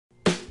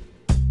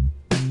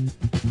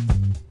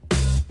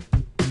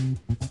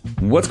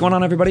What's going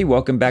on, everybody?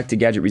 Welcome back to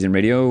Gadget Reason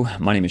Radio.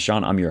 My name is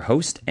Sean. I'm your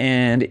host,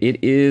 and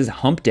it is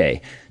Hump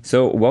Day.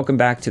 So welcome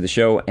back to the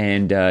show,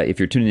 and if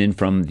you're tuning in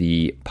from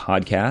the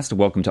podcast,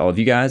 welcome to all of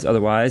you guys.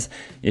 Otherwise,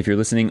 if you're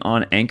listening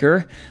on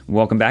Anchor,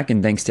 welcome back,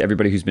 and thanks to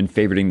everybody who's been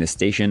favoriting this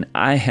station.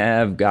 I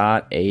have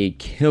got a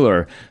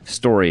killer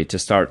story to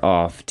start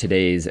off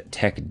today's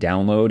tech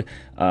download.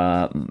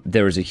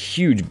 There was a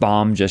huge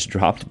bomb just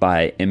dropped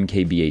by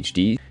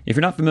MKBHD. If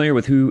you're not familiar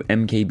with who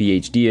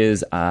MKBHD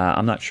is,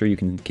 I'm not sure you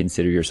can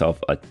consider yourself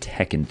a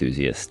tech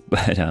enthusiast.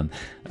 But no,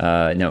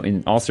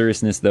 in all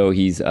seriousness, though,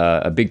 he's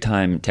a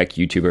big-time tech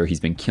YouTuber.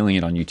 He's been killing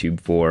it on YouTube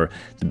for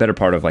the better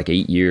part of like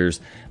 8 years.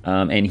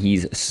 And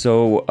he's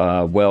so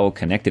well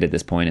connected at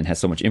this point and has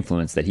so much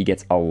influence that he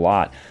gets a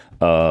lot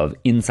of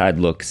inside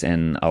looks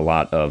and a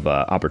lot of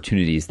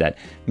opportunities that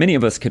many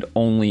of us could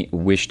only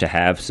wish to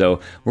have. So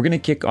we're going to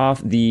kick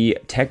off the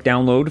tech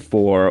download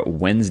for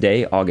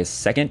Wednesday,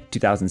 August 2nd,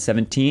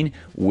 2017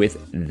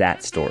 with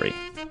that story.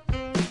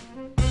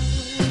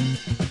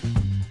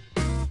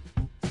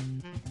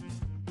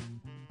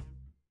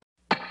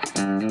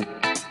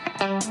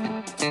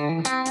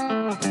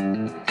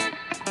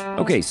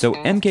 Okay, so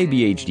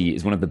MKBHD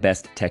is one of the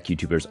best tech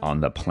YouTubers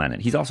on the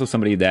planet. He's also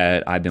somebody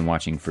that I've been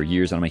watching for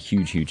years, and I'm a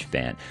huge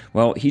fan.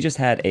 Well, he just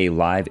had a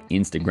live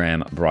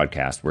Instagram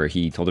broadcast where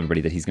he told everybody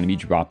that he's going to be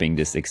dropping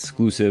this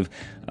exclusive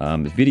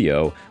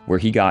video where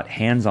he got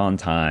hands-on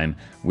time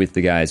with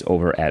the guys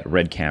over at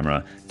Red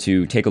Camera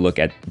to take a look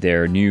at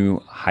their new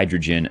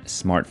hydrogen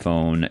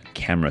smartphone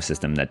camera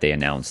system that they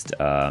announced,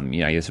 I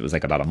guess it was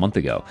like about a month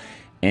ago.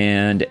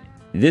 And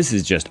this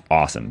is just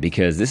awesome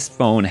because this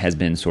phone has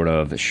been sort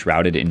of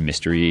shrouded in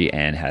mystery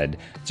and had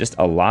just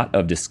a lot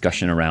of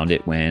discussion around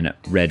it when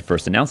Red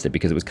first announced it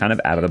because it was kind of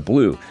out of the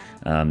blue.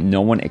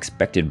 No one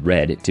expected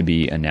Red to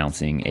be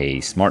announcing a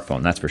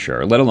smartphone, that's for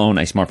sure, let alone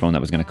a smartphone that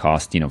was going to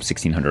cost,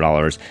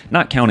 $1,600,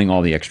 not counting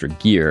all the extra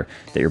gear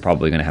that you're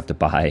probably going to have to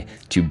buy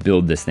to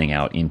build this thing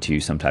out into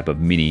some type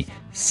of mini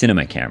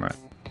cinema camera.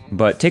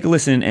 But take a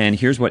listen, and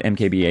here's what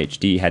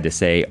MKBHD had to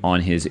say on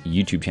his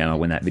YouTube channel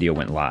when that video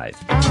went live.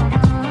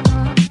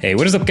 Hey,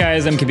 what is up,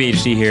 guys?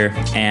 MKBHD here,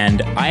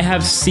 and I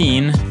have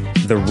seen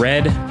the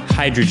Red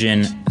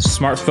Hydrogen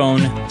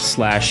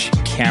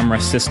smartphone/camera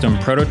system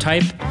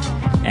prototype,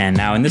 and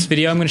now in this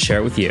video I'm going to share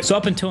it with you. So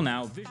up until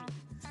now,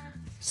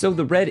 So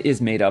the Red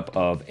is made up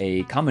of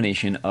a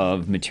combination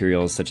of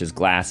materials such as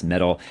glass,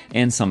 metal,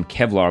 and some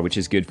Kevlar, which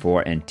is good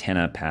for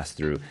antenna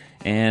pass-through.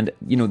 And,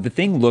 the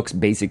thing looks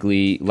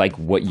basically like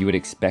what you would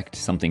expect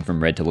something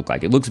from Red to look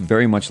like. It looks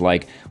very much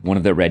like one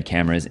of the Red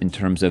cameras in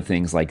terms of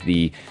things like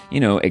the,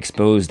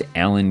 exposed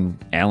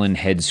Allen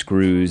head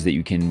screws that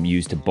you can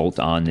use to bolt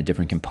on the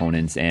different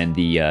components, and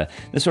the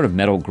sort of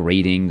metal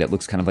grating that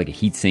looks kind of like a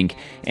heatsink,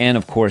 and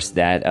of course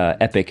that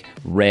epic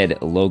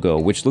Red logo,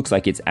 which looks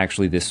like it's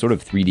actually this sort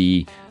of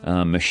 3D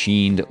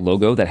machined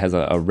logo that has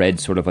a red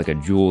sort of like a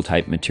jewel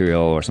type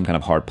material or some kind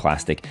of hard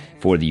plastic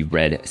for the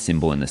Red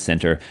symbol in the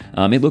center.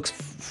 It looks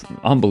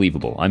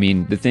unbelievable. I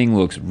mean, the thing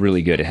looks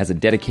really good. It has a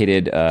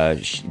dedicated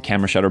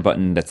camera shutter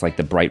button that's like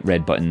the bright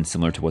red button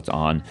similar to what's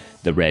on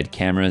the Red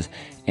cameras.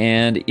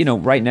 And,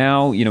 right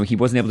now, he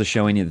wasn't able to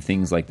show any of the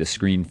things like the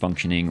screen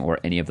functioning or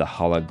any of the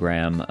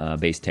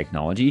hologram-based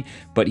technology,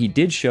 but he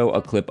did show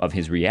a clip of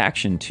his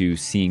reaction to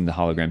seeing the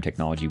hologram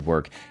technology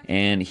work,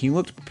 and he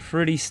looked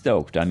pretty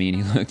stoked. I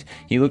mean,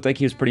 he looked like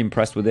he was pretty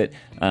impressed with it.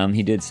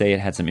 He did say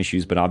it had some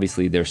issues, but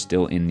obviously they're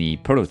still in the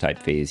prototype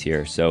phase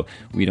here, so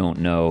we don't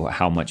know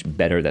how much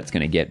better that's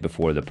going to get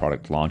before the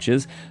product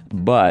launches,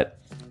 but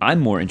I'm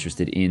more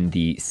interested in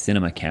the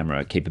cinema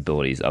camera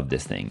capabilities of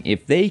this thing.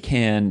 If they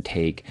can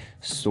take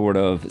sort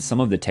of some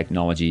of the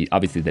technology,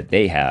 obviously, that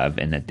they have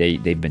and that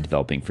they've been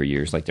developing for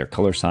years, like their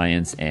color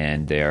science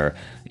and their,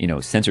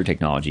 sensor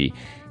technology,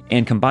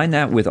 and combine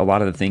that with a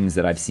lot of the things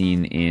that I've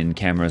seen in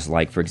cameras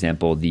like, for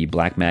example, the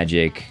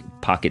Blackmagic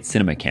Pocket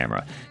Cinema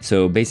camera.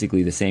 So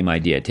basically the same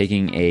idea,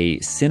 taking a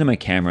cinema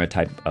camera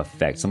type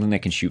effect, something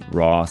that can shoot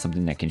RAW,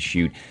 something that can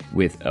shoot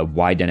with a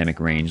wide dynamic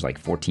range, like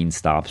 14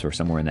 stops or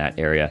somewhere in that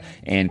area,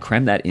 and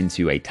cram that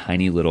into a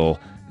tiny little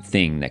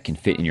thing that can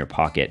fit in your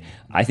pocket.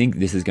 I think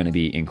this is going to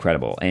be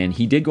incredible. And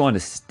he did go on to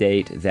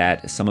state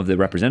that some of the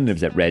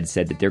representatives at Red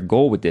said that their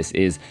goal with this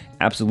is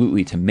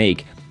absolutely to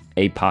make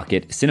a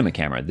pocket cinema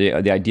camera.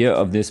 The idea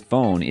of this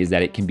phone is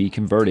that it can be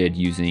converted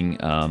using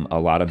a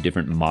lot of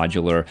different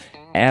modular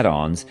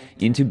add-ons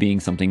into being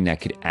something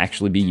that could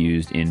actually be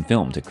used in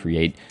film to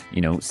create,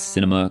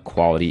 cinema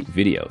quality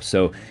video.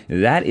 So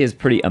that is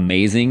pretty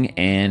amazing,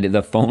 and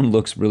the phone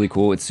looks really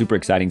cool. It's super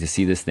exciting to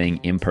see this thing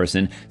in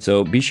person.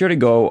 So be sure to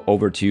go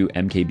over to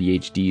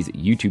MKBHD's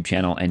YouTube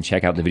channel and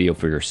check out the video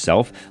for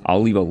yourself.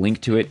 I'll leave a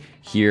link to it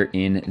here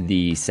in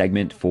the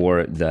segment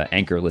for the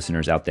Anchor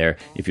listeners out there.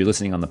 If you're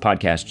listening on the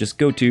podcast, just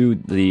go to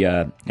the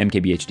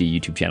MKBHD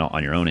YouTube channel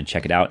on your own and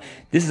check it out.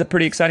 This is a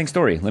pretty exciting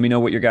story. Let me know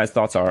what your guys'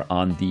 thoughts are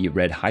on the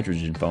Red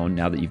Hydrogen phone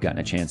now that you've gotten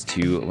a chance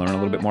to learn a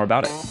little bit more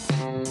about it.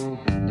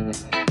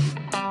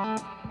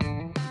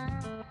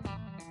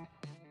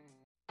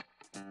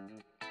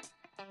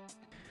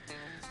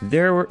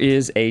 There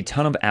is a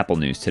ton of Apple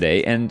news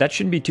today, and that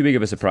shouldn't be too big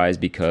of a surprise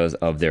because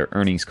of their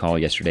earnings call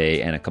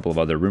yesterday and a couple of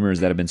other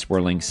rumors that have been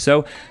swirling.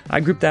 So I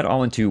grouped that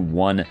all into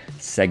one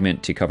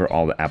segment to cover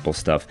all the Apple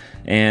stuff.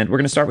 And we're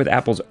going to start with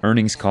Apple's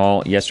earnings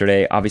call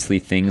yesterday. Obviously,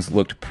 things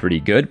looked pretty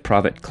good.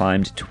 Profit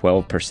climbed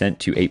 12%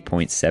 to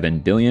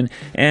 $8.7 billion,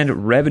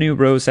 and revenue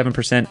rose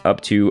 7%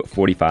 up to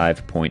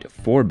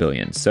 $45.4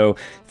 billion. So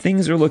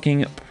things are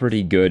looking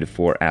pretty good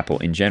for Apple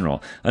in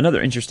general.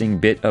 Another interesting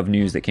bit of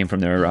news that came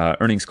from their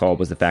earnings call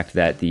was the fact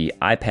that the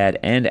iPad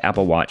and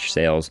Apple Watch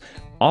sales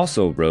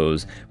also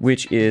rose,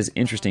 which is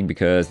interesting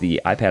because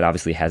the iPad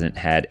obviously hasn't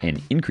had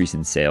an increase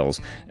in sales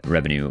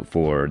revenue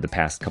for the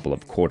past couple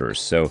of quarters.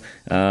 So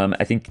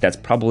I think that's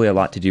probably a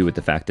lot to do with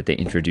the fact that they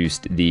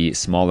introduced the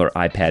smaller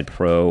iPad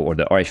Pro,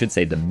 or I should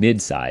say the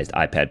mid-sized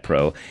iPad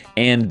Pro,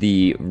 and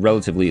the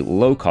relatively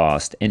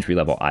low-cost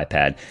entry-level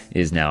iPad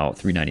is now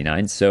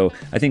 $399. So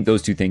I think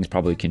those two things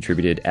probably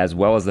contributed, as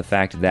well as the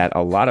fact that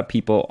a lot of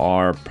people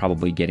are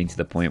probably getting to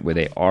the point where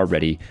they are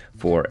ready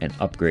for an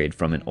upgrade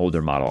from an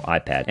older model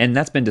iPad. And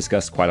that's been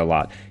discussed quite a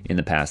lot in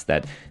the past,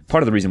 that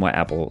part of the reason why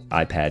Apple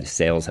iPad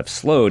sales have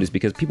slowed is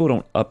because people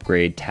don't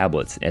upgrade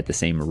tablets at the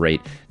same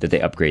rate that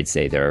they upgrade,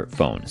 say, their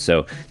phone.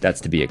 So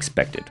that's to be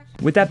expected.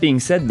 With that being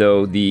said,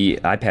 though, the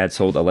iPad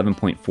sold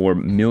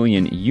 11.4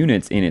 million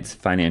units in its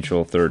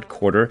financial third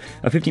quarter,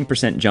 a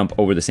 15% jump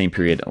over the same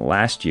period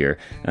last year,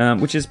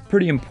 which is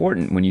pretty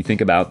important when you think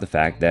about the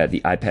fact that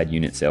the iPad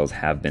unit sales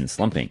have been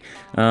slumping.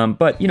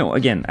 But,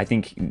 again, I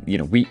think,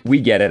 we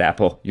get it,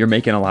 Apple. You're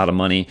making a lot of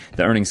money.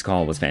 The earnings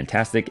call was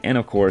fantastic, and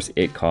of course,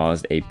 it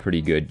caused a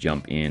pretty good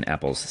jump in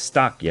Apple's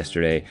stock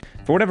yesterday.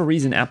 For whatever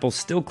reason, Apple's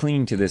still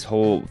clinging to this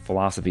whole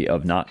philosophy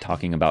of not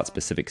talking about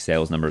specific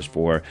sales numbers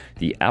for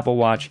the Apple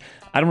Watch.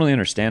 I don't really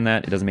understand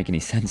that. It doesn't make any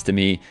sense to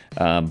me.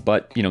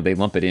 But, they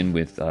lump it in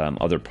with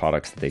other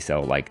products that they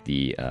sell, like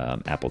the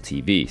Apple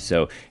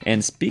TV.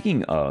 And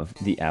speaking of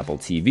the Apple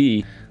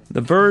TV,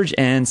 The Verge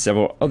and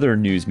several other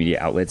news media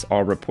outlets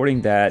are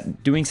reporting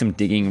that doing some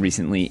digging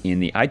recently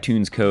in the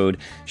iTunes code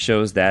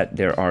shows that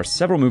there are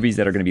several movies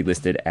that are going to be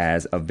listed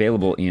as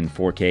available in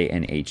 4K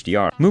and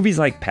HDR. Movies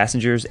like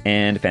Passengers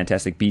and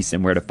Fantastic Beasts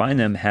and Where to Find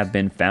Them have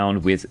been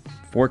found with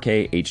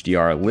 4K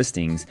HDR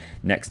listings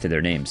next to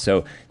their names.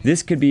 So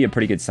this could be a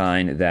pretty good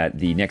sign that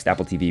the next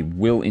Apple TV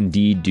will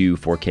indeed do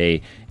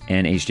 4K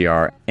and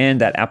HDR,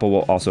 and that Apple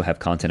will also have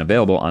content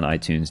available on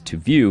iTunes to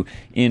view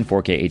in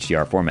 4K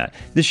HDR format.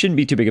 This shouldn't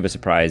be too big of a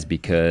surprise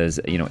because,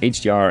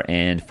 HDR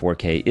and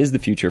 4K is the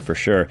future for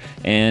sure,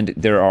 and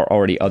there are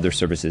already other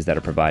services that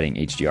are providing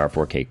HDR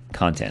 4K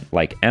content,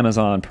 like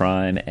Amazon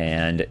Prime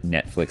and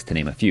Netflix, to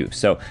name a few.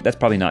 So that's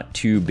probably not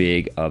too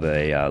big of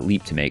a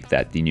leap to make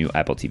that the new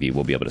Apple TV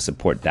will be able to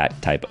support that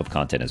type of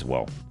content as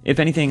well. If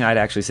anything, I'd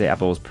actually say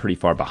Apple is pretty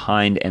far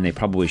behind, and they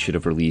probably should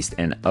have released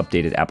an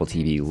updated Apple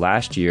TV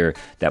last year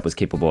that was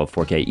capable of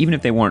 4K. Even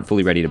if they weren't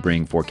fully ready to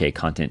bring 4K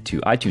content to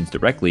iTunes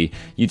directly,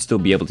 you'd still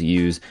be able to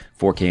use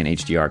 4K and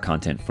HDR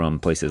content from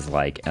places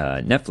like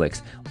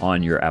Netflix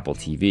on your Apple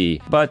TV.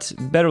 But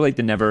better late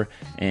than never,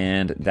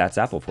 and that's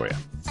Apple for you.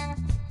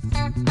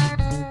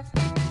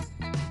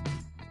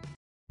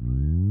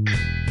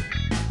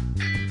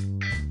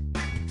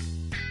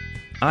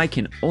 I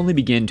can only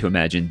begin to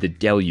imagine the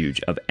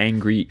deluge of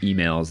angry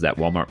emails that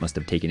Walmart must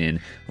have taken in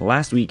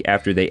last week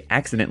after they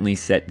accidentally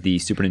set the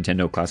Super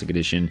Nintendo Classic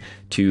Edition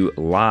to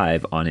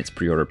live on its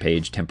pre-order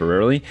page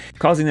temporarily,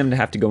 causing them to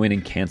have to go in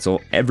and cancel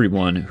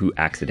everyone who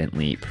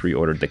accidentally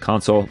pre-ordered the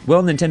console.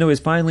 Well, Nintendo is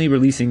finally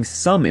releasing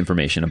some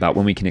information about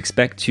when we can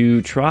expect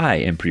to try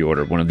and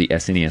pre-order one of the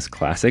SNES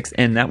Classics,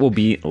 and that will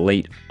be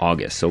late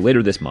August, so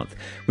later this month.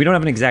 We don't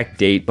have an exact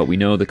date, but we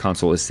know the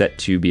console is set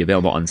to be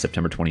available on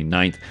September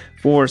 29th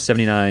for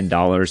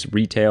 $79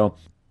 retail,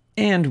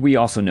 and we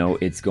also know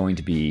it's going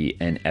to be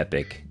an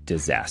epic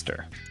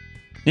disaster.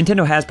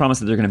 Nintendo has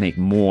promised that they're going to make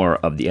more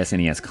of the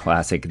SNES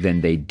Classic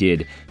than they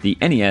did the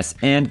NES,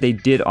 and they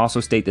did also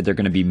state that they're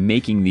going to be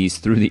making these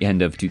through the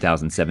end of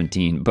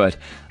 2017, but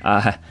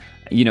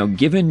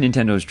given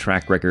Nintendo's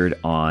track record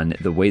on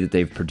the way that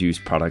they've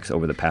produced products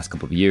over the past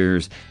couple of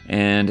years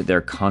and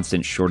their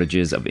constant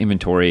shortages of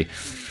inventory,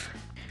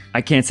 I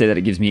can't say that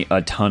it gives me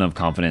a ton of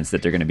confidence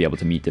that they're going to be able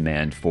to meet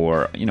demand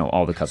for,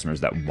 all the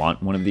customers that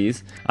want one of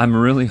these. I'm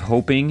really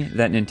hoping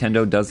that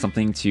Nintendo does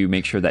something to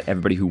make sure that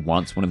everybody who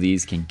wants one of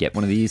these can get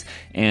one of these,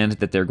 and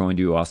that they're going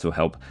to also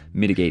help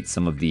mitigate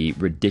some of the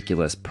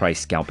ridiculous price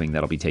scalping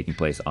that'll be taking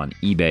place on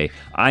eBay.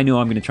 I know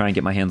I'm going to try and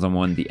get my hands on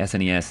one. The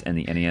SNES and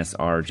the NES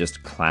are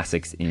just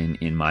classics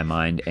in my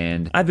mind,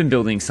 and I've been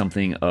building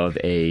something of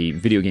a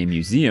video game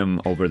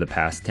museum over the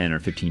past 10 or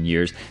 15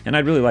 years, and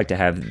I'd really like to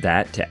have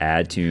that to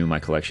add to my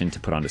collection to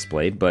put on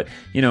display. But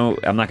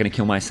I'm not going to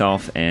kill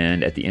myself,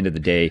 and at the end of the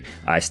day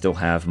I still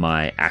have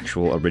my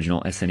actual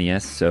original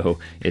SNES, so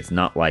it's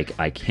not like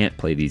I can't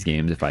play these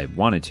games if I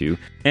wanted to.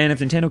 And if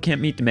Nintendo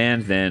can't meet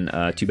demand, then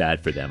too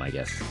bad for them, I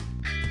guess.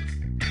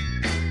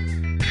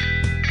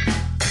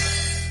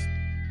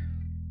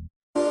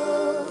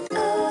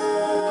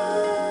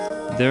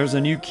 There's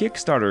a new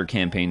Kickstarter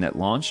campaign that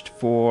launched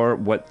for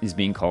what is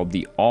being called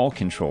the All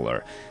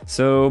Controller.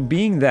 So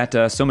being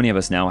that so many of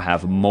us now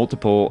have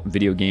multiple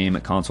video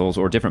game consoles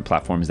or different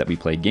platforms that we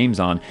play games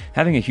on,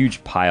 having a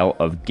huge pile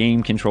of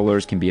game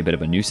controllers can be a bit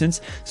of a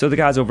nuisance. So the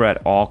guys over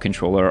at All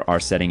Controller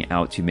are setting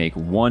out to make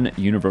one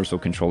universal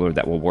controller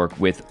that will work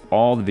with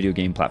all the video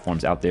game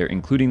platforms out there,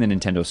 including the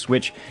Nintendo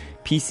Switch,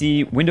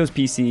 PC, Windows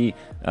PC,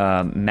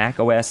 Mac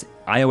OS,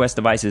 iOS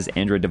devices,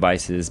 Android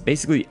devices,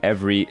 basically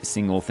every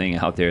single thing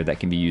out there that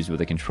can be used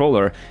with a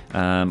controller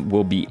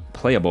will be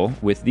playable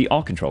with the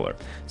All Controller.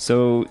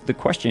 So the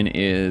question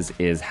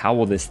is how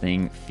will this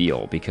thing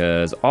feel?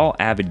 Because all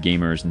avid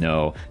gamers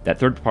know that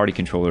third-party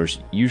controllers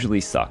usually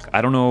suck.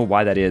 I don't know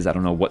why that is. I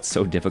don't know what's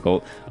so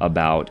difficult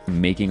about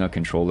making a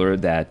controller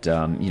that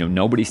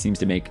nobody seems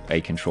to make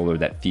a controller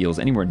that feels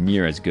anywhere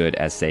near as good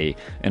as, say,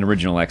 an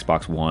original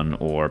Xbox One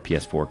or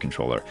PS4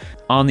 controller.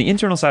 On the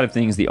internal side of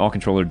things, the All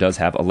Controller does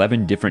have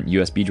 11 different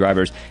USB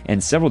drivers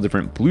and several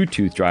different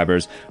Bluetooth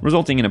drivers,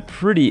 resulting in a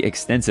pretty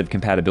extensive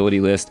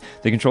compatibility list.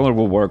 The controller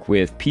will work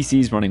with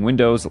PCs running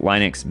Windows,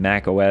 Linux,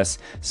 Mac OS,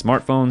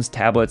 smartphones,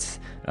 tablets,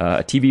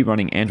 a TV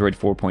running Android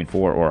 4.4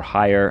 or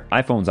higher,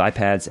 iPhones,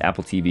 iPads,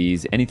 Apple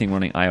TVs, anything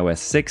running iOS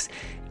 6,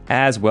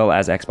 as well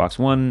as Xbox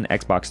One,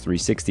 Xbox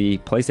 360,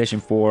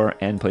 PlayStation 4,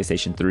 and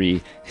PlayStation 3,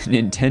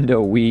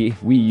 Nintendo Wii,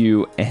 Wii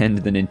U, and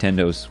the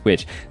Nintendo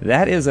Switch.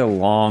 That is a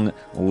long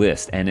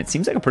list, and it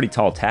seems like a pretty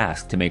tall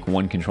task to make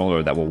one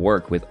controller that will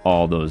work with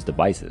all those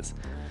devices.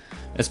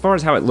 As far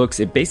as how it looks,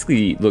 it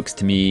basically looks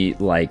to me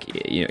like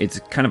it's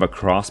kind of a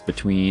cross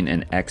between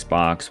an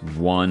Xbox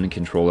One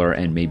controller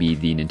and maybe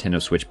the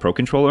Nintendo Switch Pro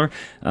controller.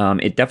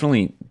 It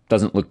definitely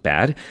doesn't look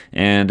bad,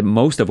 and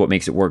most of what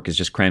makes it work is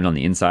just crammed on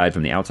the inside.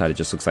 From the outside, it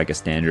just looks like a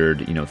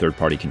standard,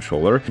 third-party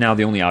controller. Now,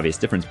 the only obvious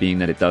difference being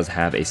that it does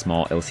have a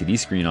small LCD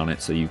screen on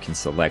it, so you can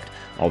select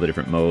all the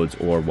different modes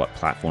or what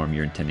platform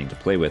you're intending to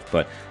play with.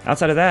 But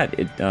outside of that,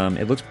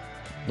 it looks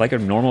like a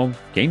normal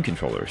game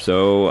controller.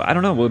 So I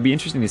don't know. Well, it'll be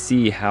interesting to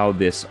see how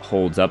this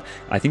holds up.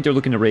 I think they're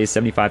looking to raise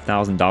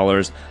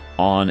 $75,000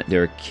 on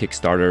their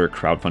Kickstarter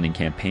crowdfunding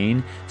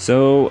campaign.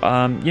 So,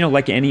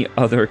 like any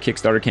other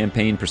Kickstarter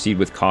campaign, proceed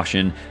with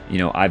caution.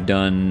 I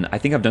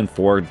think I've done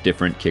 4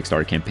 different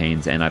Kickstarter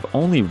campaigns, and I've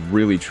only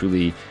really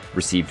truly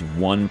received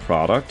one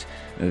product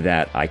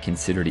that I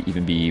consider to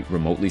even be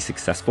remotely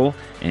successful,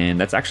 and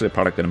that's actually a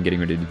product that I'm getting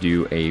ready to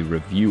do a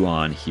review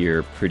on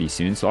here pretty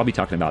soon, so I'll be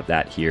talking about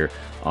that here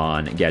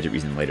on Gadget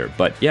Reason later.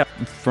 But yeah,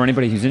 for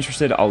anybody who's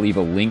interested, I'll leave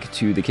a link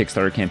to the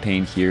Kickstarter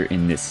campaign here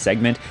in this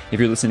segment. If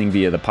you're listening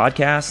via the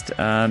podcast,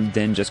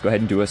 then just go ahead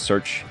and do a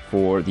search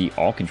for the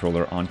All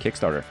Controller on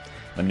Kickstarter.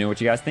 Let me know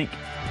what you guys think.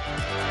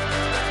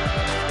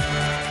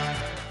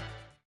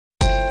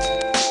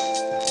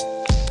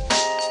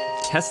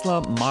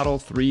 Tesla Model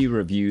 3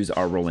 reviews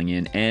are rolling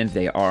in, and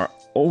they are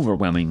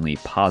overwhelmingly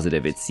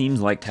positive. It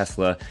seems like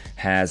Tesla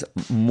has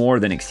more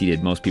than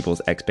exceeded most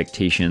people's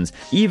expectations,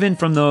 even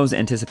from those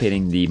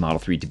anticipating the Model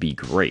 3 to be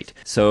great.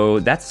 So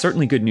that's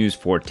certainly good news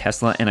for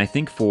Tesla, and I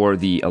think for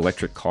the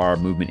electric car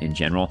movement in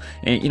general.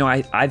 And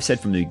I've said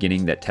from the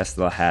beginning that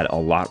Tesla had a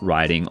lot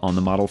riding on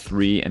the Model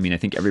 3. I mean, I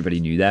think everybody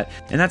knew that,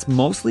 and that's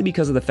mostly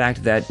because of the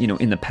fact that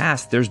in the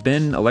past there's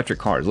been electric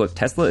cars. Look,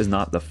 Tesla is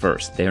not the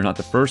first. They are not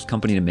the first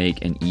company to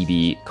make an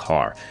EV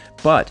car.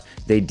 But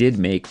they did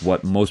make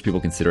what most people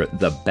consider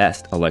the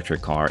best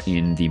electric car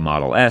in the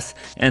Model S,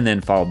 and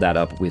then followed that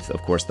up with,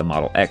 of course, the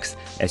Model X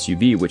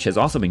SUV, which has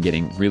also been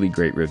getting really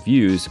great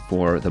reviews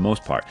for the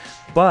most part.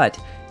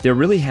 But there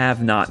really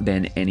have not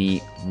been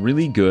any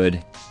really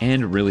good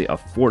and really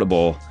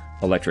affordable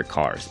electric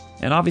cars.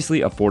 And obviously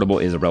affordable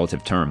is a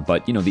relative term,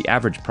 but the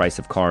average price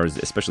of cars,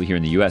 especially here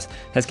in the US,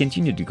 has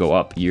continued to go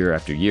up year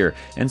after year.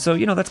 And so,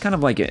 that's kind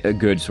of like a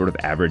good sort of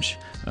average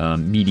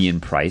median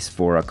price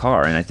for a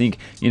car. And I think,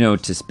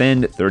 to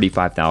spend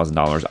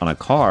 $35,000 on a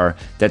car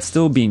that's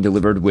still being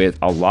delivered with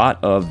a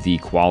lot of the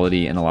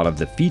quality and a lot of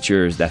the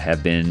features that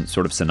have been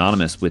sort of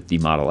synonymous with the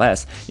Model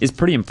S is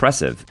pretty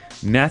impressive.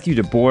 Matthew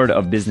DeBoard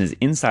of Business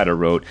Insider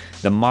wrote,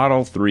 "The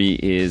Model 3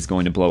 is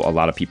going to blow a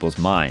lot of people's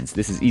minds.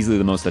 This is easily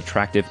the most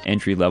attractive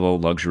entry-level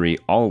luxury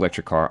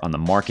all-electric car on the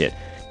market."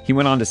 He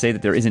went on to say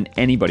that there isn't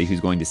anybody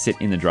who's going to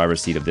sit in the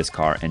driver's seat of this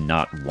car and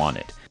not want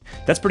it.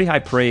 That's pretty high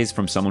praise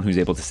from someone who's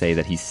able to say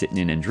that he's sitting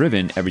in and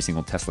driven every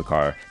single Tesla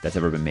car that's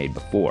ever been made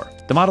before.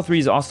 The Model 3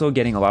 is also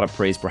getting a lot of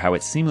praise for how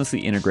it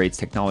seamlessly integrates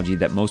technology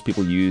that most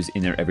people use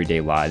in their everyday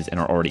lives and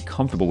are already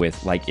comfortable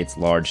with, like its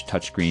large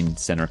touchscreen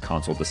center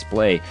console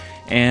display.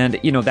 And,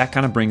 that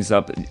kind of brings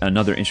up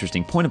another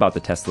interesting point about the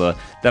Tesla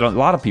that a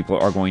lot of people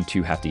are going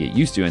to have to get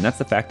used to, and that's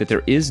the fact that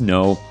there is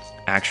no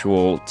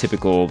actual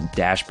typical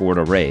dashboard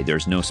array.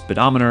 There's no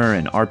speedometer,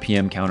 an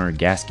RPM counter,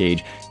 gas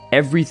gauge.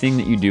 everything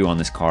that you do on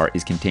this car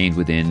is contained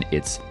within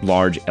its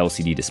large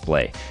LCD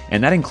display.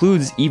 And that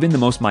includes even the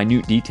most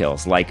minute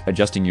details like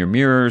adjusting your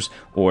mirrors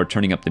or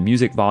turning up the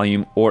music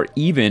volume or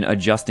even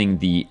adjusting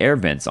the air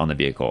vents on the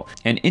vehicle.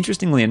 And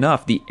interestingly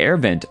enough, the air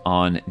vent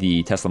on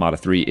the Tesla Model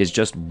 3 is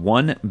just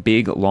one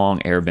big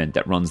long air vent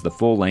that runs the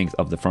full length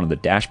of the front of the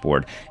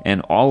dashboard.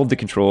 And all of the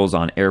controls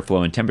on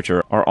airflow and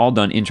temperature are all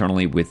done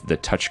internally with the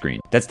touchscreen.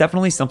 That's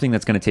definitely something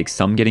that's going to take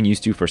some getting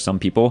used to for some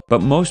people,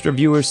 but most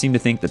reviewers seem to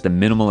think that the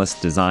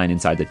minimalist design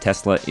inside the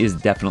Tesla is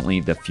definitely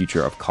the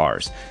future of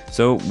cars.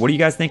 So what do you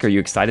guys think? Are you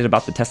excited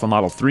about the Tesla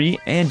Model 3?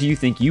 And do you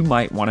think you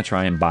might want to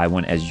try and buy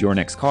one as your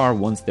next car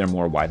once they're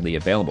more widely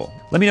available?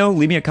 Let me know,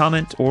 leave me a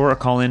comment or a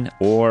call in,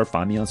 or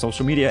find me on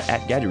social media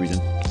at Gadget Reason.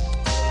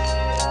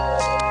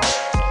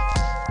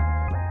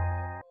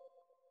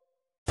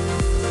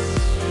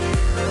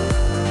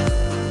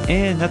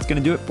 And that's going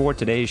to do it for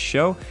today's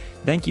show.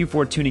 Thank you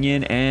for tuning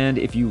in, and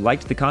if you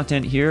liked the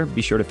content here,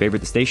 be sure to favorite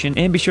the station,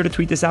 and be sure to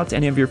tweet this out to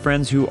any of your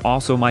friends who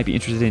also might be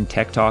interested in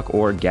tech talk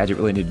or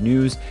gadget-related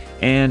news.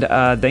 And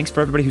thanks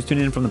for everybody who's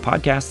tuning in from the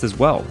podcast as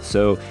well.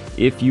 So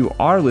if you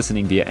are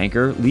listening via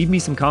Anchor, leave me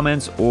some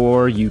comments,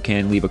 or you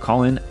can leave a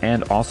call-in.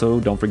 And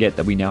also, don't forget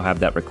that we now have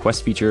that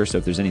request feature, so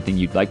if there's anything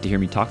you'd like to hear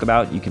me talk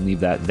about, you can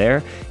leave that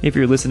there. If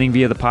you're listening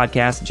via the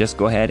podcast, just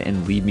go ahead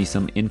and leave me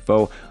some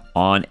info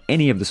on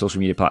any of the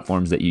social media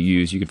platforms that you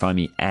use. You can find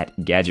me at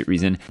Gadget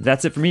Reason.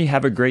 That's it for me.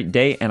 Have a great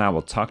day, and I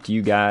will talk to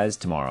you guys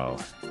tomorrow.